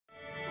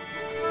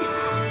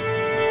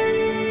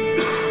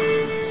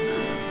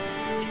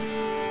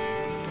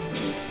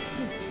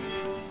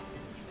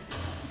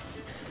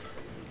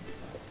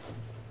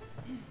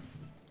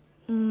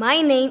My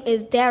name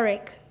is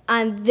Derek,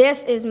 and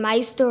this is my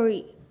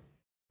story.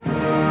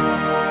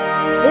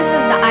 This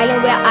is the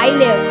island where I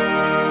live.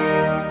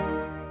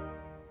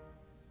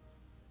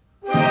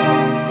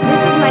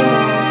 This is my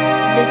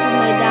mom, this is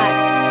my dad,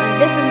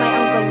 and this is my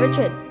Uncle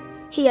Richard.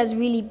 He has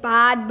really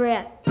bad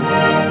breath.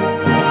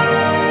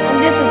 And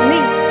this is me.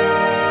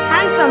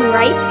 Handsome,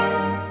 right?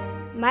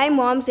 My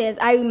mom says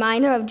I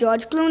remind her of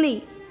George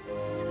Clooney.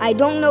 I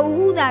don't know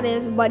who that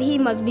is, but he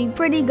must be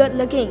pretty good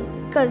looking.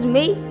 'Cause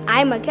me,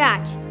 I'm a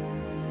catch.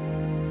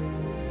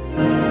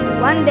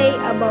 One day,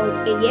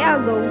 about a year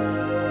ago,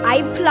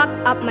 I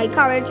plucked up my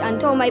courage and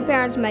told my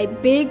parents my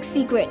big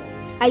secret.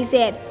 I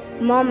said,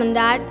 Mom and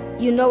Dad,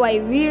 you know I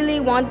really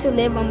want to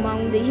live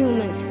among the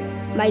humans.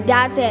 My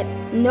dad said,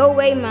 no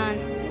way, man.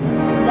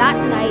 That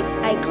night,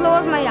 I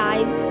closed my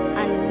eyes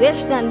and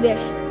wished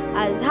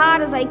as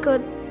hard as I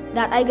could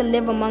that I could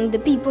live among the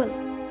people.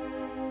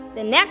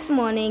 The next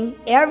morning,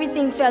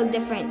 everything felt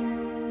different.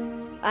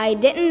 I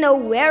didn't know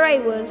where I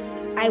was.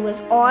 I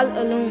was all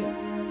alone.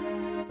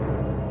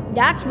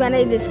 That's when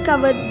I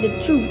discovered the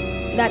truth,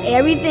 that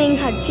everything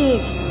had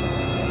changed.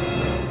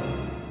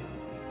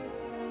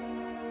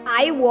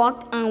 I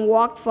walked and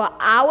walked for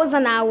hours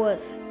and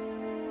hours.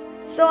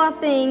 Saw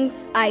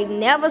things I'd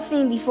never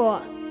seen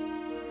before.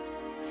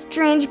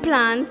 Strange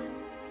plants,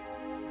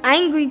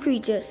 angry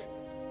creatures.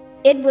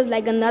 It was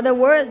like another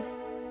world.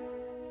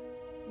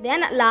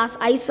 Then at last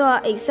I saw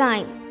a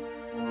sign.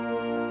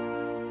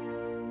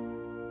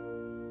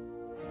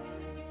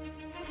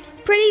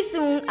 Pretty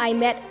soon, I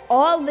met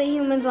all the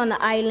humans on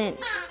the island.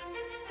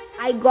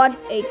 I got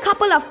a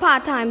couple of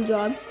part-time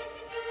jobs.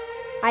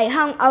 I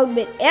hung out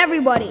with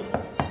everybody.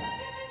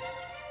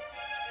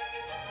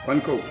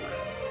 One Coke.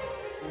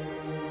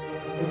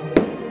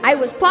 I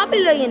was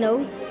popular, you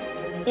know.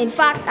 In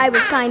fact, I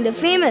was kind of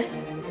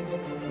famous.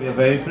 We are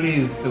very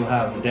pleased to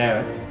have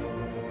Derek.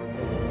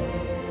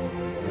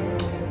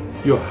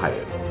 You're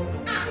hired.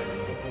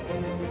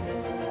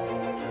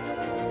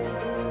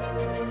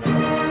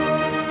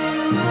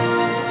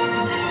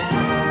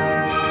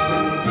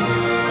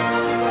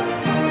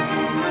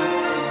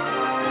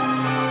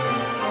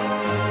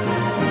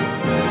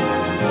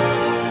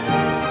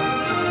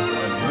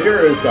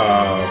 Here is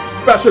our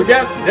special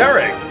guest,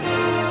 Derek.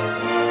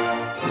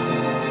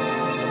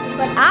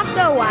 But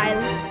after a while,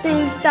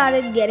 things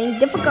started getting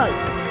difficult.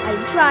 I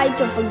tried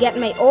to forget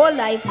my old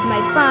life,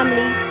 my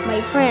family,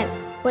 my friends,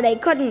 but I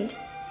couldn't.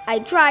 I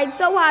tried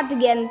so hard to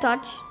get in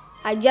touch.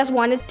 I just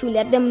wanted to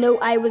let them know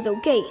I was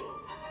okay.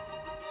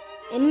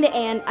 In the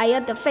end, I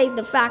had to face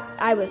the fact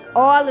I was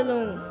all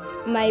alone.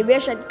 My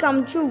wish had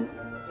come true,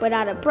 but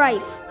at a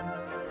price.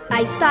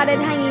 I started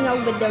hanging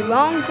out with the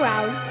wrong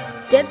crowd.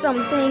 Did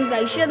some things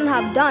I shouldn't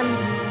have done.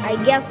 I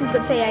guess you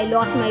could say I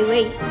lost my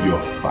way.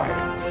 You're fired.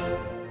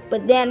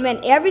 But then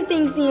when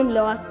everything seemed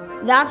lost,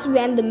 that's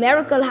when the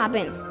miracle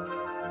happened.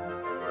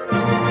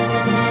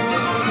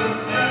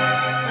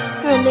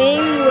 Her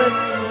name was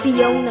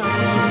Fiona,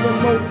 the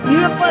most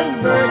beautiful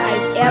bird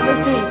I've ever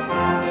seen.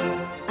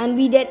 And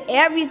we did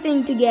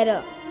everything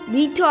together.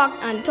 We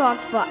talked and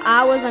talked for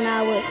hours and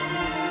hours.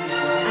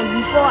 And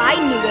before I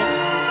knew it,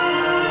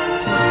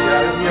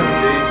 gathered here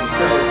today to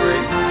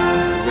celebrate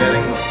the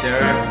wedding of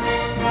Derek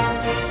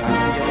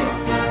and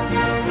Fiona.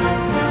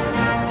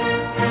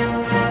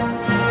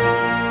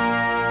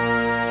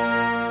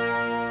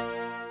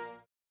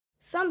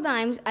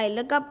 sometimes I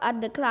look up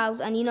at the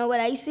clouds and you know what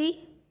I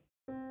see?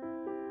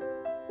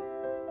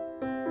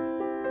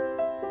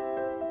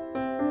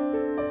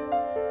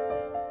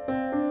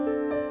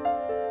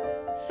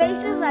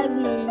 Faces I've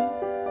known,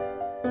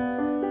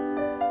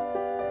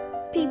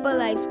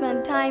 people I've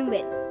spent time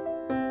with.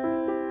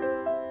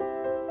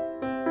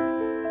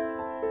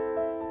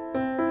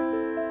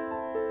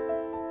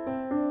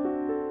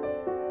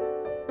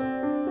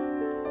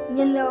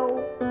 You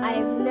know,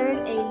 I've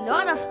learned a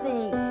lot of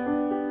things.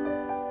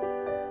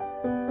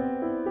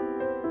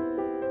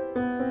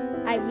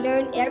 I've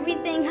learned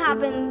everything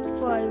happened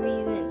for a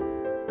reason.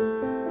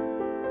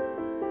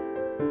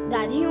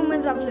 That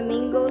humans and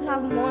flamingos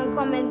have more in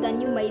common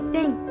than you might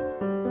think.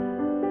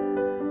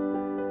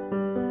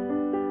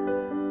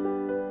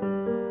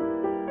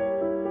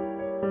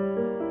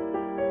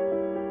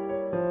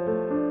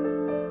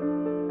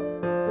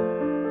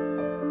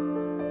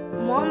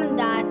 Mom and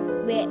Dad,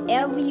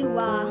 wherever you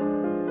are,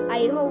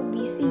 I hope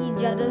we see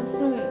each other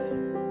soon.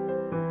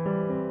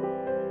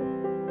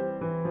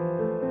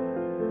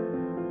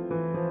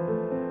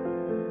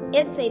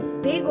 It's a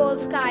big old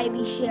sky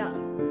we share,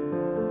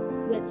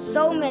 with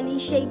so many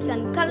shapes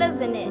and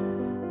colors in it.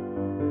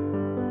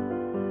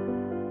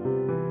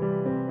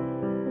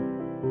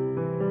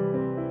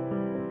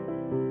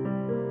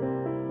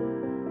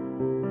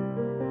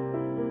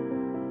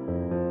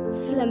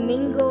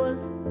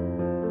 Flamingos,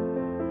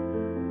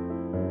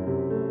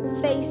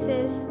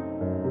 faces,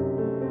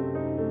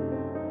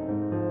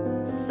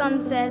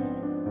 sunsets,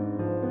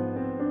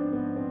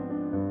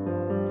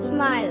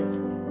 smiles.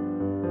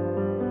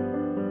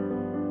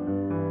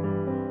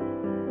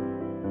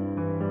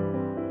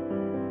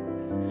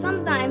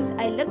 Sometimes Sometimes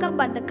I look up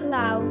at the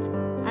clouds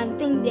and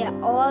think they're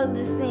all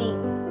the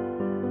same.